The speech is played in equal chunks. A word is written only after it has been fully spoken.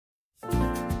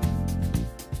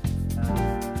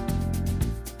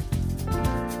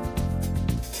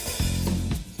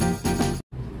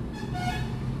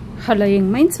Hello young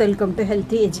minds, welcome to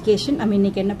Healthy Education. I mean,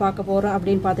 என்ன பார்க்க போறோம்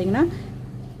அப்படினு பாத்தீங்கன்னா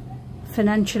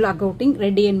Financial Accounting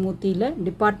Reddy and Murthy ல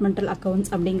Departmental Accounts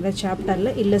அப்படிங்கற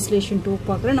சாப்டர்ல illustration 2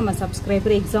 பார்க்கறோம். நம்ம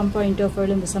subscriber exam point of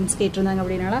view இந்த sums கேட்டிருந்தாங்க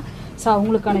அப்படினால சோ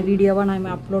அவங்களுக்கான வீடியோவா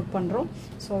நாம அப்லோட் பண்றோம்.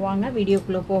 சோ வாங்க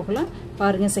வீடியோக்குள்ள போகலாம்.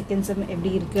 பாருங்க செகண்ட் செம்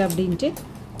எப்படி இருக்கு அப்படினு.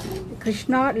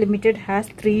 Krishna Limited has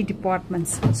 3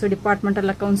 departments. So departmental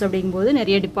accounts அப்படிங்கும்போது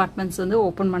நிறைய departments வந்து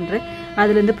ஓபன் பண்றேன்.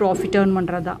 அதுல இருந்து profit earn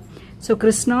பண்றதா. So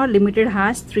Krishna Limited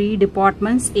has 3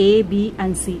 departments A, B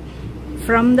and C.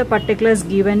 From the particulars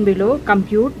given below,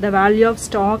 compute the value of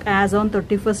stock as on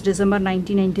 31st December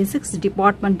 1996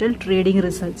 departmental trading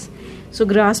results. So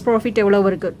gross profit எவ்வளவு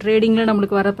இருக்கு? ட்ரேடிங்ல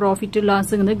நமக்கு வர profit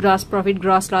lossங்கிறது gross profit,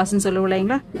 gross loss னு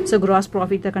சொல்லுவாங்களா? So gross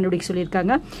profit தான் கண்டுபிடிக்க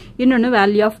சொல்லிருக்காங்க. இன்னொன்னு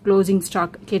value of closing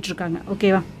stock கேட்டிருக்காங்க.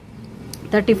 ஓகேவா?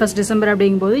 31st December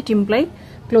அப்படிங்கும்போது it imply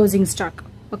closing stock.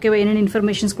 ஓகேவா? என்னென்ன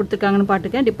இன்ஃபர்மேஷன்ஸ் கொடுத்திருக்காங்கன்னு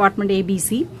பாத்துக்க. Department ABC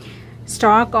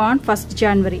stock on 1st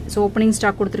January. So opening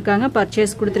stock கொடுத்திருக்காங்க,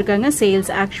 purchase கொடுத்திருக்காங்க, sales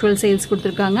actual sales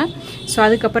கொடுத்திருக்காங்க. So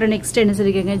அதுக்கு அப்புறம் next என்ன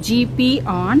சொல்லிருக்காங்க? GP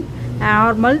on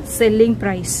normal selling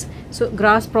price. So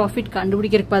gross profit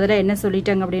கண்டுபிடிக்கிறதுக்கு பதிலா என்ன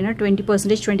சொல்லிட்டாங்க அப்படினா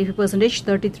 20%, 25%,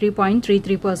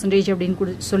 33.33%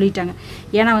 அப்படினு சொல்லிட்டாங்க.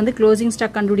 ஏனா வந்து closing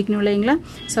stock கண்டுபிடிக்கணும் இல்லைங்களா?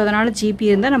 So அதனால GP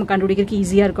இருந்தா நம்ம கண்டுபிடிக்கிறதுக்கு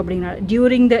ஈஸியா இருக்கும் அப்படினால.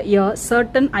 During the year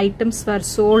certain items were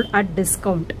sold at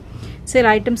discount. Sale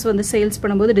items வந்து sales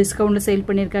பண்ணும்போது discountல sale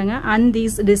பண்ணிருக்காங்க and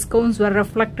these discounts were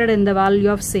reflected in the value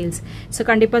of sales. So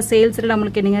கண்டிப்பா salesல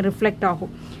நமக்கு என்னங்க reflect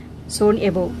ஆகும். Shown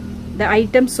above. The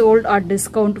items sold at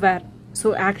discount were. So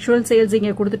actual sales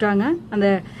இங்க கொடுத்துட்டாங்க. அந்த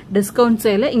discount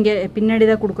sale இங்க பின்னாடி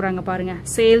தான் கொடுக்கறாங்க பாருங்க.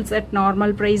 Sales at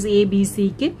normal price ABC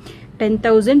க்கு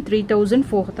 10,000, 3,000,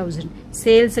 4,000.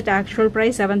 Sales at actual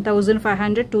price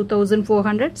 7,500,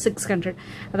 2,400, 600.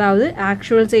 அதாவது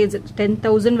actual sales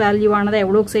 10,000 வேல்யூ ஆனதை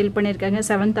எவ்வளவுக்கு சேல் பண்ணிருக்காங்க?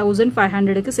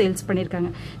 7,500க்கு சேல்ஸ்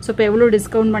பண்ணிருக்காங்க. சோ இப்போ எவ்வளவு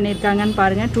டிஸ்கவுண்ட் பண்ணிருக்காங்கன்னு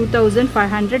பாருங்க.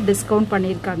 2,500 டிஸ்கவுண்ட்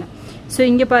பண்ணிருக்காங்க. சோ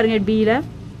இங்க பாருங்க Bல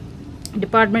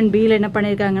டிபார்ட்மெண்ட் Bல என்ன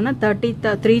பண்ணிருக்காங்கன்னா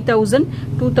 3,000,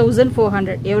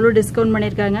 2,400 எவ்வளவு டிஸ்கவுண்ட்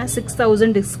பண்ணிருக்காங்க?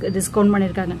 6,000 டிஸ்கவுண்ட்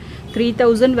பண்ணிருக்காங்க.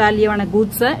 3,000 வேல்யூவான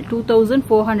கூட்ஸ்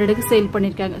 2,400க்கு சேல்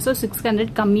பண்ணிருக்காங்க. சோ 600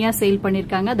 கம்மியா சேல்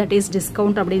பண்ணிருக்காங்க. தட் இஸ்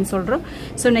டிஸ்கவுண்ட் அப்படினு சொல்றோம்.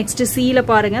 சோ நெக்ஸ்ட் Cல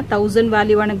பாருங்க 1,000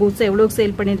 வேல்யூவான கூட்ஸ் எவ்வளவுக்கு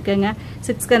சேல் பண்ணிருக்காங்க?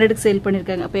 600க்கு சேல்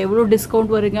பண்ணிருக்காங்க. அப்ப எவ்வளவு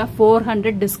டிஸ்கவுண்ட் வருங்க?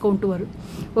 400 டிஸ்கவுண்ட் வரும்.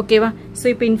 ஓகேவா? சோ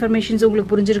இப்போ இன்ஃபர்மேஷன்ஸ்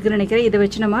உங்களுக்கு புரிஞ்சிருக்குன்னு நினைக்கிறேன். இத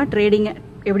வச்சு நம்ம ட்ரேடிங்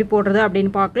எப்படி போடுறது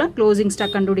அப்படினு பார்க்கலாம். க்ளோசிங்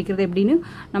ஸ்டாக் கண்டுபிடிக்கிறது எப்படின்னு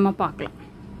நம்ம பார்க்கலாம்.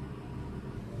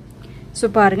 சோ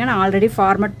பாருங்க நான் ஆல்ரெடி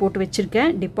ஃபார்மட் போட்டு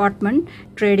வச்சிருக்கேன். டிபார்ட்மெண்ட்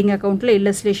ட்ரேடிங் அக்கவுண்ட்ல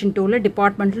illustration 2ல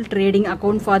departmental trading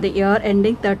account for the year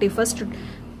ending 31st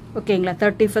ஓகேங்களா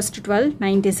 31st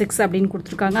 12/96 அப்படினு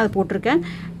கொடுத்திருக்காங்க. அது போட்டுருக்கேன்.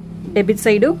 Debit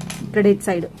side, credit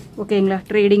side. ஓகேங்களா?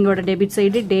 ட்ரேடிங்கோட debit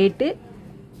side, date,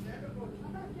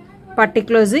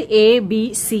 particulars A, B,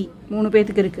 C மூணு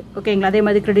பேத்துக்கு இருக்கு. ஓகேங்களா? அதே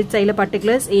மாதிரி கிரெடிட் சைடுல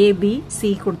particulars A, B, C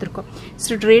கொடுத்திருக்கோம்.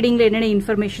 சோ ட்ரேடிங்ல என்னென்ன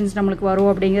இன்ஃபர்மேஷன்ஸ் நமக்கு வரும்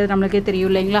அப்படிங்கிறது நமக்கே தெரியும்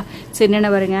இல்லைங்களா? சோ என்னென்ன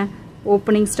வருங்க?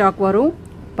 ஓப்பனிங் ஸ்டாக் வரும்,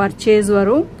 பர்ச்சேஸ்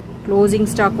வரும், க்ளோசிங்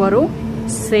ஸ்டாக் வரும்,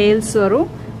 சேல்ஸ் வரும்,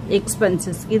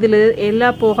 எக்ஸ்பென்சஸ். இதுல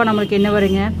எல்லாம் போக நமக்கு என்ன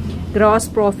வருங்க? கிராஸ்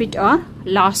ப்ராஃபிட் ஆர்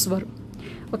லாஸ் வரும்.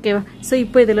 ஓகேவா? சோ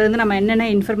இப்போ இதுல இருந்து நம்ம என்னென்ன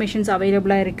இன்ஃபர்மேஷன்ஸ்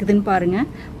அவைலபிளா இருக்குதுன்னு பாருங்க.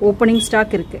 ஓப்பனிங்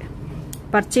ஸ்டாக் இருக்கு,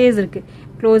 பர்ச்சேஸ் இருக்கு,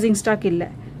 க்ளோசிங் ஸ்டாக் இல்ல,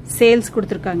 சேல்ஸ்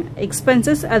கொடுத்திருக்காங்க,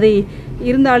 எக்ஸ்பென்சஸ் அது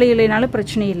இருந்தாலும் இல்லைனாலும்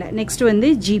பிரச்சனை இல்லை. நெக்ஸ்ட் வந்து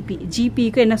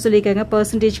ஜிபிக்கு என்ன சொல்லியிருக்காங்க?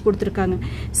 பெர்சன்டேஜ் கொடுத்திருக்காங்க.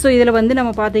 ஸோ இதில் வந்து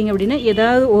நம்ம பார்த்தீங்க அப்படின்னா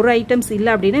ஏதாவது ஒரு ஐட்டம்ஸ்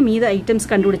இல்லை அப்படின்னா மீத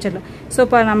ஐட்டம்ஸ் கண்டுபிடிச்சிடலாம். ஸோ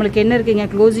இப்போ நம்மளுக்கு என்ன இருக்குங்க?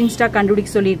 க்ளோசிங் ஸ்டாக்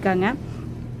கண்டுபிடிக்க சொல்லியிருக்காங்க.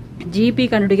 ஜிபி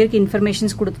கண்டுபிடிக்கிறதுக்கு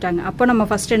இன்ஃபர்மேஷன்ஸ் கொடுத்துட்டாங்க. அப்போ நம்ம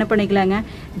ஃபர்ஸ்ட் என்ன பண்ணிக்கலாங்க?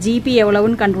 ஜிபி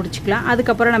எவ்வளவுன்னு கண்டுபிடிச்சிக்கலாம்.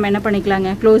 அதுக்கப்புறம் நம்ம என்ன பண்ணிக்கலாங்க?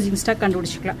 Closing stock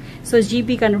கண்டுபிடிச்சிக்கலாம். ஸோ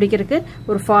ஜிபி கண்டுபிடிக்கிறதுக்கு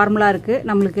ஒரு ஃபார்முலா இருக்கு.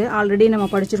 நம்மளுக்கு ஆல்ரெடி நம்ம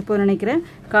படிச்சிருப்போம்னு நினைக்கிறேன்.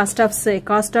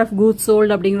 காஸ்ட் ஆஃப் கூட்ஸ்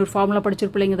சோல்ட் அப்படிங்கிற ஒரு ஃபார்முலா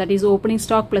படிச்சிருப்பீங்க. That is opening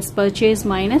stock plus purchase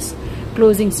minus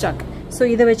closing stock. So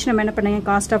இதை வச்சு நம்ம என்ன பண்ணுங்க?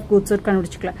 Cost of goods sold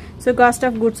கண்டுபிடிச்சிக்கலாம். So cost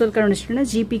of goods sold கண்டுபிடிச்சிட்டோம்னா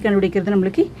GB கண்டுபிடிக்கிறது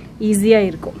நம்மளுக்கு ஈஸியா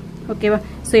இருக்கும். ஓகேவா?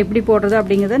 ஸோ எப்படி போடுறது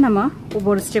அப்படிங்கிறத நம்ம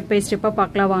ஒவ்வொரு ஸ்டெப் பை ஸ்டெப்பாக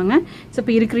பார்க்கலாம் வாங்க. ஸோ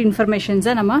இப்போ இருக்கிற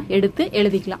இன்ஃபர்மேஷன்ஸை நம்ம எடுத்து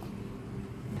எழுதிக்கலாம்.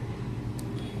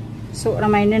 ஸோ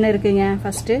நம்ம என்னென்ன இருக்குங்க?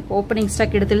 ஃபர்ஸ்ட் ஓப்பனிங்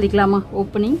ஸ்டாக் எடுத்து எழுதிக்கலாமா?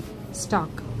 ஓப்பனிங்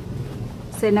ஸ்டாக்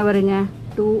ஸோ என்ன வருங்க?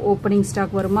 2 ஓப்பனிங்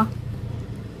ஸ்டாக் வருமா?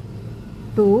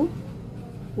 2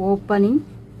 ஓப்பனிங்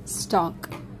ஸ்டாக்.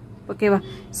 ஓகேவா?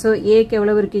 ஸோ ஏக்கு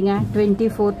எவ்வளவு இருக்குங்க?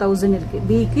 24,000 இருக்கு.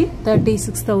 பிக்கு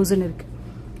 36,000 இருக்கு.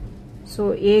 So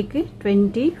ஏக்கு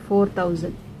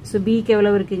 24,000. So பிக்கு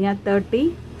எவ்வளவு இருக்குங்க?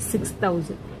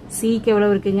 36,000. சிக்கு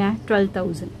எவ்வளவு இருக்குங்க?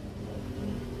 12,000.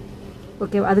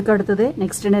 ஓகே, அதுக்கு அடுத்தது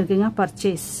நெக்ஸ்ட் என்ன இருக்குங்க?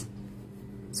 பர்ச்சேஸ்.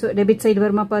 ஸோ டெபிட் சைடு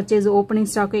வருமா? பர்ச்சேஸ் ஓப்பனிங்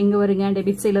ஸ்டாக் எங்கே வருங்க?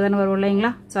 டெபிட் சைடில் தானே வரும்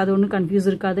இல்லைங்களா? ஸோ அது ஒன்றும் கன்ஃபியூஸ்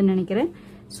இருக்காதுன்னு நினைக்கிறேன்.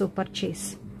 So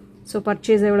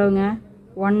purchase எவ்வளவுங்க?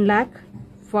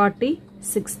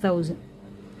 1,46,000.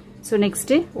 So next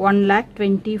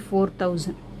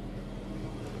 1,24,000.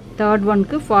 Third one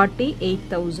ku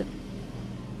 48,000.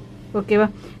 Okay va?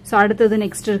 So அடுத்தது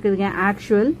next இருக்குதுங்க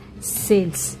actual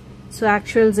sales. So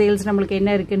actual sales நம்மளுக்கு என்ன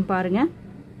இருக்குன்னு பாருங்க.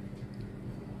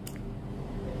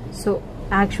 So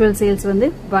actual sales வந்து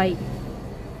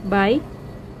by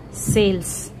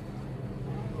sales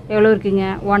எவ்வளவு இருக்குங்க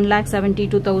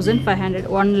 1,72,500.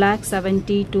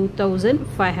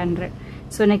 1,72,500.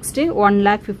 So next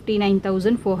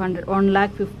 1,59,400.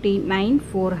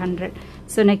 1,59,400.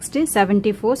 So next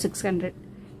 74,600.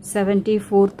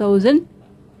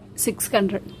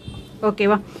 74,600. Okay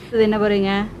va? இது என்ன வருங்க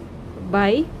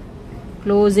by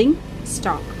closing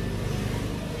stock.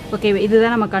 Okay,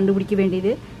 இதுதான் நம்ம கண்டுபிடிக்க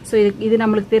வேண்டியது. So இது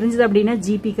நம்மளுக்கு தெரிஞ்சது அப்படினா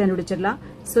GP கண்டுபிடிச்சிடலாம்.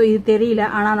 So இது தெரியல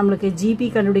ஆனா நமக்கு GP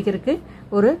கண்டுபிடிக்கிறதுக்கு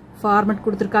ஒரு ஃபார்மட்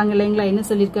கொடுத்திருக்காங்க இல்லைங்களா என்ன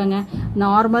சொல்லிருக்காங்க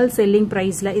நார்மல் செல்லிங்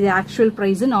பிரைஸ்ல இது ஆக்சுவல்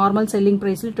பிரைஸ் நார்மல் செல்லிங்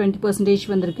பிரைஸ்ல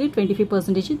 20% வந்திருக்கு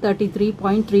 25%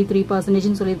 33.33%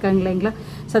 ன்னு சொல்லிருக்காங்க இல்லைங்களா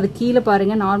சோ அது கீழ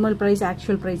பாருங்க normal price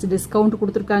actual price discount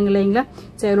கொடுத்திருக்காங்க இல்லைங்களா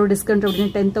சோ எவ்வளவு டிஸ்கவுண்ட்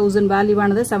அப்படினா 10,000 வேல்யூ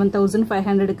ஆனது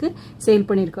 7,500 க்கு சேல்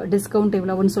பண்ணிருக்கோம் டிஸ்கவுண்ட்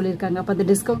எவ்வளவுன்னு சொல்லிருக்காங்க அப்ப அந்த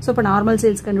டிஸ்கவுண்ட் சோ இப்ப நார்மல்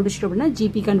சேல்ஸ் கண்டுபிடிச்சிட்டோம் அப்படினா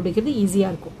GP கண்டுபிடிக்கிறது ஈஸியா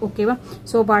இருக்கும் ஓகேவா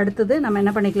சோ இப்ப அடுத்து நம்ம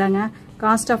என்ன பண்ணிக்கலாங்க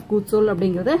காஸ்ட் ஆஃப் கூட்ஸ் சோல்ட்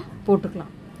அப்படிங்கறத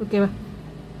போட்டுக்கலாம் ஓகேவா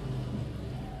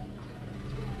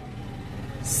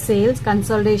sales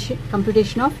consolidation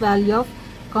computation of value of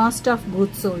cost of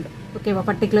goods sold okay va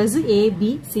particulars A B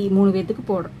C மூணு பேத்துக்கு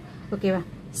போடுறோம் okay va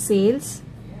sales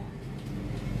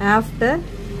after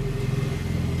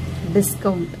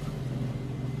discount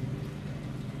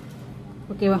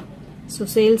okay va so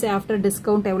sales after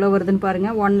discount எவ்வளவு வருதுன்னு பாருங்க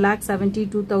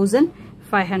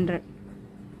 1,72,500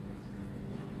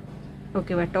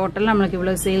 okay va total நமக்கு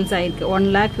இவ்வளவு சேல்ஸ் ஆயிருக்கு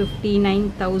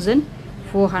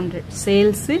 1,59,400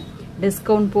 sales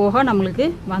discount போக நமக்கு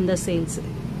வந்த சேல்ஸ்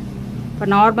இப்ப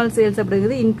நார்மல் சேல்ஸ்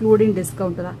அப்படிங்கிறது இன்க்ளூடிங்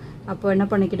டிஸ்கவுண்ட் தான் அப்ப என்ன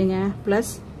பண்ணிக்கிடுங்க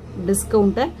பிளஸ்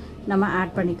டிஸ்கவுண்ட நம்ம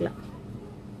ஆட் பண்ணிக்கலாம்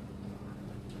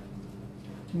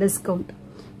டிஸ்கவுண்ட்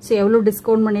சோ எவ்வளவு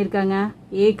டிஸ்கவுண்ட் பண்ணிருக்காங்க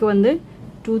A க்கு வந்து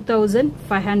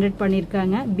 2,500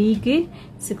 பண்ணிருக்காங்க B க்கு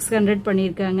 600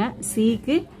 பண்ணிருக்காங்க C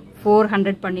க்கு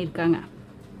 400 பண்ணிருக்காங்க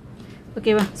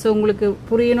ஓகேவா சோ உங்களுக்கு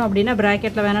புரியணும் அப்படினா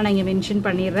பிராக்கெட்ல வேணா நான் இங்க மென்ஷன்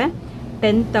பண்ணிறேன்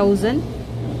 10,000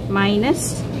 minus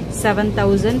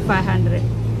 7,500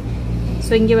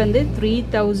 so இங்க வந்து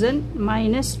 3,000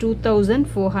 minus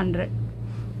 2,400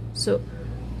 so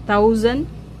 1,000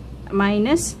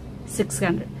 minus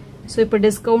 600 so இப்ப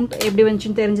டிஸ்கவுண்ட் எப்படி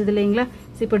வந்துச்சுன்னு தெரிஞ்சது இல்லைங்களா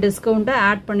இப்ப டிஸ்கவுண்ட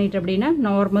ஆட் பண்ணிட்டு அப்படினா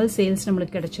நார்மல் சேல்ஸ்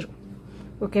நமக்கு கிடைச்சிரும்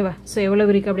ஓகேவா சோ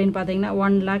எவ்வளவு இருக்கு அப்படினு பாத்தீங்கன்னா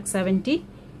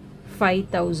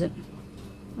 1,75,000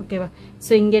 ஓகேவா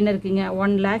சோ இங்க என்ன இருக்குங்க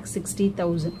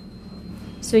 1,60,000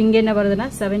 so இங்க என்ன வருதுனா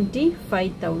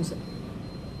 75,000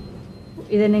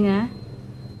 இது என்னங்க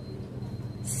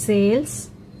sales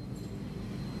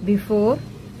before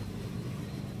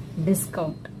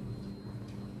discount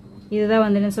இதுதான்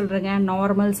வந்து என்ன சொல்றேங்க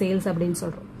நார்மல் சேல்ஸ் அப்படினு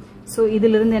சொல்றோம் so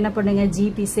இதில இருந்து என்ன பண்ணுங்க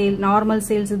GP சேல் நார்மல்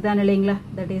சேல்ஸ் இதுதான் இல்லைங்களா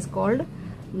that is called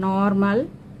normal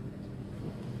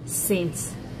sales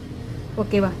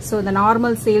ஓகேவா so the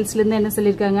normal salesல இருந்து என்ன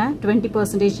சொல்லிருக்காங்க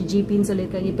 20% GP ன்னு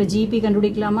சொல்லிருக்காங்க இப்போ GP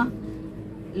கண்டுபிடிக்கலாமா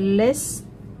less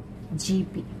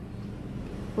GP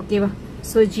ஓகேவா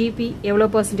so GP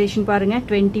எவ்வளவு percentage பாருங்க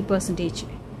 20%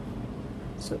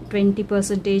 so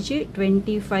 20%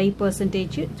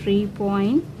 25%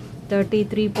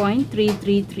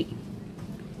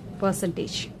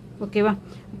 3.33.333% ஓகேவா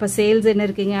அப்ப சேல்ஸ் என்ன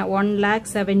இருக்குங்க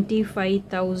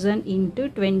 1,75,000 into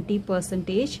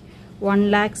 20%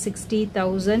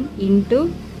 1,60,000 into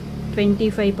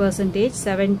 25%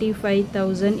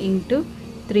 75,000 into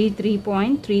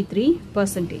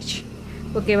 33.33%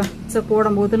 ஓகேவா சோ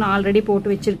போடும்போது நான் ஆல்ரெடி போட்டு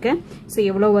வச்சிருக்கேன் சோ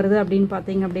எவ்வளவு வருது அப்படினு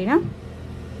பாத்தீங்க அப்படினா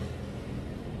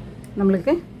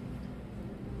நமக்கு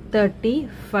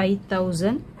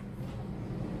 35,000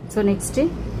 so next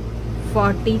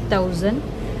 40,000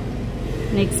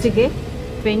 next க்கு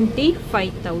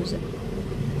 25,000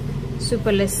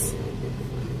 super less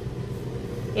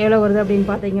எவ்வளவு வருது அப்படினு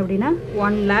பாத்தீங்க அப்படினா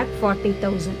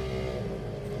 1,40,000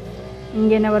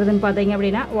 இங்க என்ன வருதுன்னு பாத்தீங்க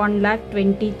அப்படினா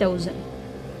 1,20,000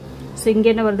 சோ இங்க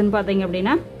என்ன வருதுன்னு பாத்தீங்க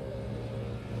அப்படினா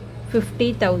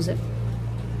 50,000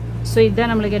 சோ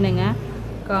இதான் நமக்கு என்னங்க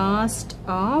காஸ்ட்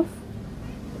ஆஃப்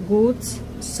கூட்ஸ்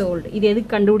sold இது எதுக்கு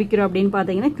கண்டுபிடிக்கிறோம் அப்படினு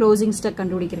பாத்தீங்கன்னா க்ளோசிங் ஸ்டாக்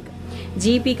கண்டுபிடிக்கிறதுக்கு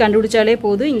GP கண்டுபிடிச்சாலே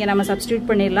போதும் இங்க நம்ம சப்ஸ்டிட்யூட்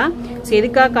பண்ணிரலாம் சோ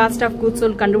எதுக்கா காஸ்ட் ஆஃப் கூட்ஸ்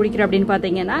sold கண்டுபிடிக்கிறோம் அப்படினு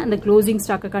பாத்தீங்கன்னா அந்த க்ளோசிங்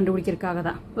ஸ்டாக்க கண்டுபிடிக்கிறதுக்காக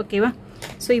தான் ஓகேவா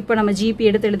சோ இப்போ நம்ம GP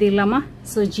எடுத்து எழுதிரலாமா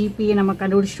சோ GP நம்ம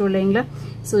கண்டுபிடிச்சிட்டோம் இல்லைங்களா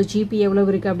சோ GP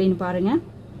எவ்வளவு இருக்கு அப்படினு பாருங்க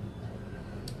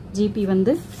GP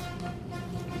வந்து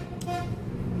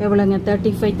எவ்வளவுங்க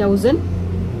 35,000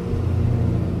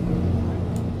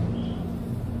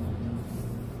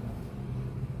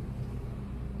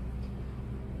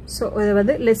 ஸோ இதை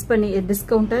வந்து லெஸ் பண்ணி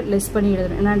டிஸ்கவுண்ட்டை லெஸ் பண்ணி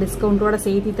எழுதணும். ஏன்னா டிஸ்கவுண்ட்டோட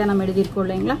சேர்த்து தான் நம்ம எழுதியிருக்கோம்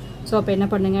இல்லைங்களா. ஸோ அப்போ என்ன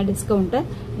பண்ணுங்க, டிஸ்கவுண்ட்டை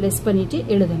லெஸ் பண்ணிட்டு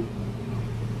எழுதணும்.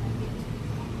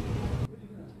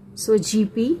 ஸோ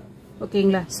ஜிபி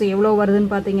ஓகேங்களா. ஸோ எவ்வளோ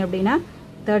வருதுன்னு பார்த்தீங்க அப்படின்னா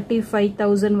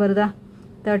 35,000 வருதா.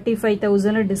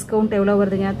 35,000 டிஸ்கவுண்ட் எவ்வளோ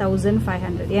வருதுங்க,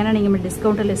 1,500. ஏன்னா நீங்கள்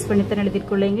டிஸ்கவுண்ட்டை லெஸ் பண்ணி தான்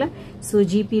எழுதியிருக்கோம் இல்லைங்களா. ஸோ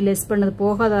ஜிபி லெஸ் பண்ணது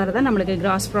போகாதார தான் நம்மளுக்கு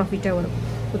கிராஸ் ப்ராஃபிட்டாக வரும்.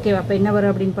 ஓகேவா. அப்போ என்ன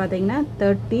வரும் அப்படின்னு பார்த்தீங்கன்னா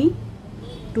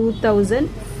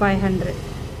 32,500.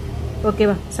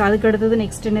 ஓகேவா. ஸோ அதுக்கு அடுத்தது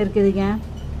நெக்ஸ்ட் என்ன இருக்குதுங்க,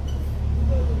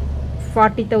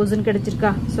 40,000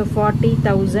 கிடைச்சிருக்கா. ஸோ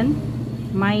 40,000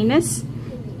 மைனஸ்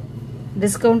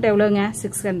டிஸ்கவுண்ட் எவ்வளோங்க,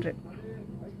 600.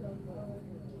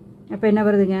 அப்போ என்ன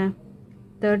வருதுங்க,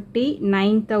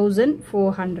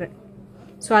 39,400.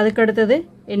 ஸோ அதுக்கு அடுத்தது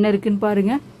என்ன இருக்குன்னு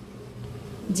பாருங்க,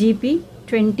 ஜிபி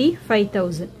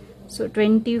 25,000. ஸோ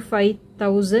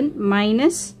 25,000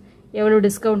 மைனஸ் எவ்வளோ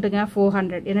டிஸ்கவுண்ட்டுங்க,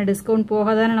 400. ஏன்னா டிஸ்கவுண்ட்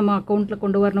போகாதானே நம்ம அக்கௌண்ட்டில்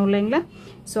கொண்டு வரணும் இல்லைங்களா.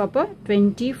 ஸோ அப்போ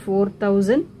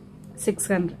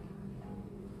 24,600.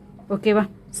 ஓகேவா.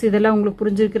 ஸோ இதெல்லாம் உங்களுக்கு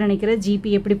புரிஞ்சிருக்குன்னு நினைக்கிறேன், ஜிபி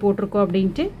எப்படி போட்டிருக்கோம்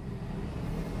அப்படின்ட்டு.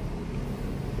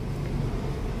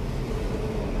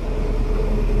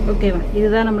 ஓகேவா.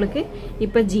 இதுதான் நம்மளுக்கு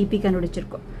இப்போ ஜிபி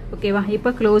கண்டுபிடிச்சிருக்கோம். ஓகேவா. இப்போ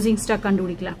க்ளோசிங் ஸ்டாக்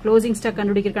கண்டுபிடிக்கலாம். க்ளோசிங் ஸ்டாக்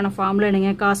கண்டுபிடிக்கிறதுக்கான ஃபார்முலா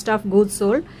என்னங்க, cost of goods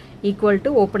sold equal to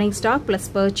opening stock plus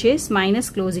purchase minus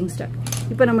closing stock.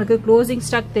 இப்போ நமக்கு க்ளோசிங்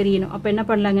ஸ்டாக் தெரியணும். அப்போ என்ன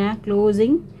பண்ணலாங்க,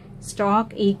 closing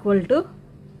stock equal to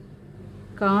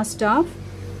cost of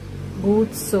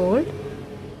goods sold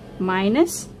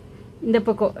minus இந்த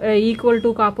பக்கம் ஈக்குவல்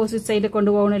டுக்கு ஆப்போசிட் சைடில் கொண்டு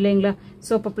போகணும் இல்லைங்களா.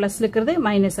 ஸோ இப்போ ப்ளஸ் இருக்கிறது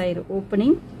மைனஸ் ஆயிரும்,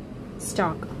 ஓப்பனிங்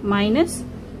ஸ்டாக் மைனஸ்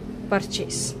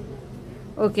பர்ச்சேஸ்.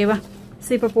 ஓகேவா. ஸோ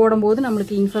இப்போ போடும்போது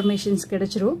நம்மளுக்கு இன்ஃபர்மேஷன்ஸ்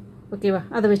கிடைச்சிரும். ஓகேவா.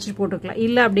 அதை வச்சுட்டு போட்டுக்கலாம்.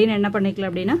 இல்லை அப்படின்னு என்ன பண்ணிக்கலாம்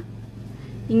அப்படின்னா,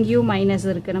 இங்கேயும் மைனஸ்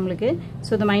இருக்குது நம்மளுக்கு. ஸோ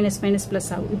இந்த மைனஸ் மைனஸ் ப்ளஸ்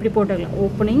ஆகும், இப்படி போட்டுக்கலாம்.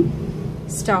 Opening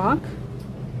stock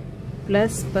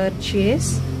plus purchase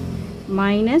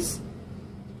minus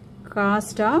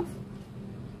cost of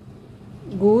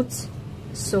goods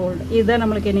sold. இதுதான்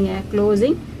நம்மளுக்கு என்னங்க,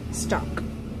 க்ளோசிங் ஸ்டாக்.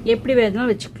 எப்படி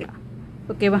வேணும்னாலும் வச்சுக்கலாம்.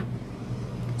 ஓகேவா.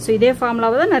 ஸோ இதே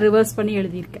ஃபார்முலாவை தான் நான் ரிவர்ஸ் பண்ணி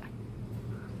எழுதியிருக்கேன்.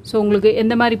 ஸோ உங்களுக்கு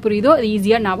எந்த மாதிரி புரியுதோ அது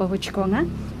ஈஸியாக ஞாபகம் வச்சுக்கோங்க.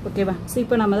 ஓகேவா. ஸோ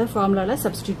இப்போ நம்ம அதை ஃபார்முலாவில்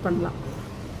சப்ஸ்டியூட் பண்ணலாம்.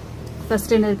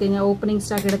 ஃபர்ஸ்ட் என்ன இருக்குங்க, ஓப்பனிங்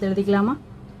ஸ்டாக் எடுத்து எழுதிக்கலாமா.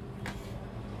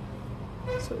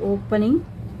 So opening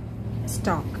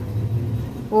stock,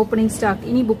 opening stock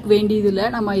இனி புக் வேண்டியதில்லை,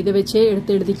 நம்ம இதை வச்சே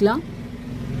எடுத்து எழுதிக்கலாம்.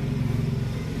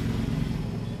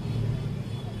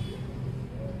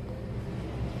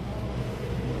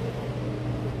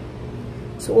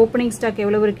 ஸோ ஓப்பனிங் ஸ்டாக்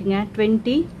எவ்வளவு இருக்குங்க,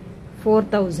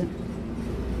 24,000,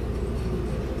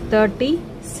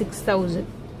 36,000,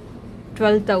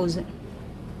 12,000.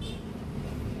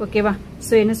 ஓகேவா.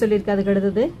 ஸோ என்ன சொல்லியிருக்கு, அதுக்கு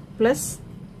அடுத்தது plus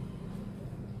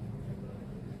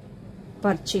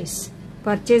purchase.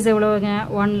 Purchase எவ்வளவுங்க,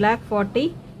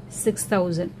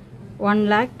 1,46,000,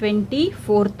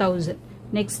 1,24,000,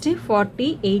 next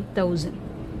 48,000.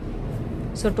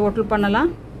 So total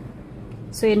பண்ணலாம்.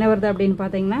 ஸோ என்ன வருது அப்படின்னு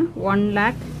பார்த்தீங்கன்னா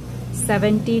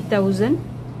 1,70,000,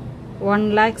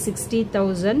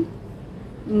 1,60,000,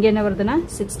 இங்கே என்ன வருதுன்னா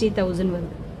 60,000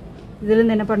 வருது.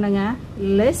 இதுலேருந்து என்ன பண்ணுங்க,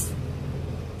 less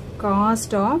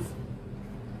cost of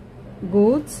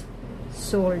goods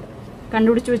sold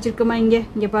கண்டுபிடிச்சு வச்சிருக்கோமா.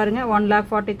 இங்கே பாருங்க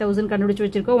 1,40,000 கண்டுபிடிச்சு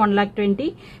வச்சிருக்கோம். 1,20,000,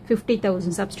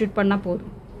 50,000 சப்ஸ்டியூட் பண்ணால்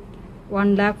போதும்.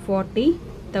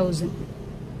 1,40,000,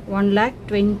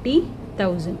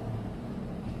 1,20,000,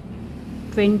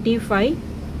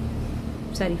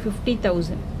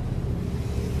 50,000.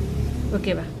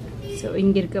 ஓகேவா. ஸோ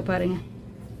இங்கே இருக்க பாருங்க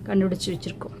கண்டுபிடிச்சு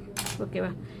வச்சிருக்கோம்.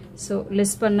 ஓகேவா. ஸோ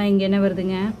லெஸ் பண்ணால் இங்கே என்ன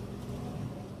வருதுங்க,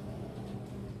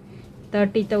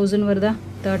 30,000 வருதா,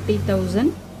 30,000,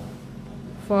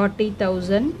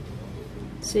 40,000,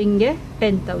 ஸோ இங்கே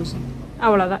 10,000.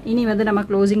 அவ்வளோதான். இனி வந்து நம்ம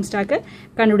க்ளோசிங் ஸ்டாக்கை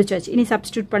கண்டுபிடிச்சாச்சு. இனி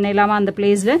சப்ஸ்டியூட் பண்ணிடலாமா, அந்த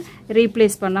பிளேஸில்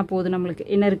ரீப்ளேஸ் பண்ணால் போதும். நம்மளுக்கு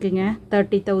என்ன இருக்குங்க,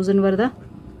 30,000 வருதா,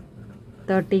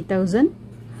 30,000,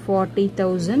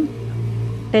 40,000,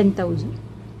 10,000.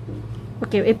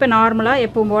 ஓகே. இப்போ நார்மலாக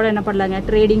எப்பவும் போல் என்ன பண்ணலாங்க,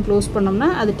 ட்ரேடிங் க்ளோஸ் பண்ணோம்னா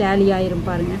அது டேலி ஆயிரும்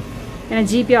பாருங்க. ஏன்னா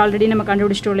ஜிபி ஆல்ரெடி நம்ம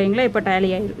கண்டுபிடிச்சிட்டோம் இல்லைங்களா, இப்போ டேலி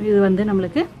ஆயிரும். இது வந்து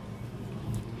நம்மளுக்கு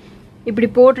இப்படி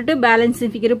போட்டுட்டு பேலன்ஸ்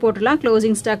ஃபிகர் போட்டுக்கலாம்,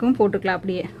 க்ளோசிங் ஸ்டாக்கும் போட்டுக்கலாம்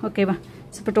அப்படியே. ஓகேவா.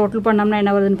 ஸோ இப்போ டோட்டல் பண்ணோம்னா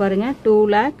என்ன வருதுன்னு பாருங்க,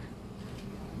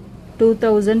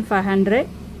 2,02,500,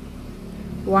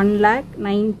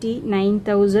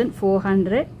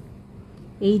 1,99,400,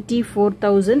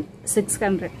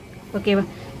 84,600. ஓகேவா.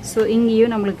 ஸோ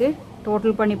இங்கேயும் நம்மளுக்கு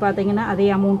டோட்டல் பண்ணி பார்த்தீங்கன்னா அதே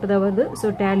அமௌண்ட் தான் வருது. ஸோ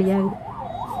டேலி ஆகுது.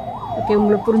 ஓகே.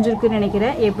 உங்களுக்கு புரிஞ்சிருக்குன்னு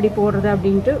நினைக்கிறேன் எப்படி போடுறது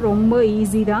அப்படின்ட்டு. ரொம்ப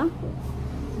ஈஸி தான்.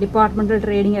 டிபார்ட்மெண்டல்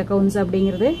ட்ரேடிங் அக்கௌண்ட்ஸ்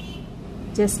அப்படிங்கிறது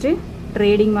ஜஸ்ட்டு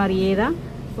ட்ரேடிங் மாதிரியே தான்.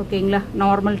 ஓகேங்களா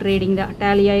நார்மல் ட்ரேடிங் தான்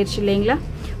டேலி ஆயிடுச்சு இல்லைங்களா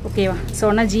ஓகேவா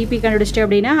சொன்னால் ஜிபி கண்டுபிடிச்சிட்டு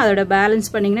அப்படின்னா அதோட பேலன்ஸ்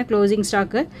பண்ணிங்கன்னா க்ளோசிங்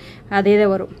ஸ்டாக்கு அதே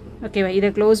தான் வரும் ஓகேவா இதை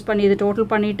க்ளோஸ் பண்ணி இதை டோட்டல்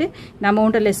பண்ணிவிட்டு இந்த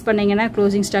அமௌண்ட்டை லெஸ் பண்ணிங்கன்னா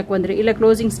க்ளோசிங் ஸ்டாக் வந்துடும் இல்லை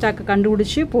க்ளோசிங் ஸ்டாக்கை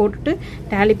கண்டுபிடிச்சி போட்டுட்டு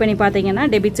டேலி பண்ணி பார்த்தீங்கன்னா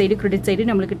டெபிட் சைடு கிரெடிட் சைடு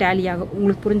நம்மளுக்கு டேலி ஆகும்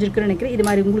உங்களுக்கு புரிஞ்சிருக்குன்னு நினைக்கிறேன் இது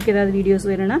மாதிரி உங்களுக்கு ஏதாவது வீடியோஸ்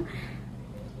வேணும்னா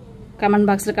கமெண்ட்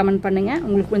பாக்ஸில் கமெண்ட் பண்ணுங்கள்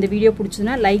உங்களுக்கு இந்த வீடியோ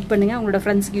பிடிச்சதுன்னா லைக் பண்ணுங்கள் உங்களோட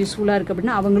ஃப்ரெண்ட்ஸ்க்கு யூஸ்ஃபுல்லாக இருக்குது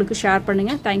அப்படின்னா அவங்களுக்கு ஷேர்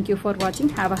பண்ணுங்கள் தேங்க்யூ ஃபார்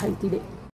வாட்சிங் ஹேவ் அ ஹெல்த்தி டே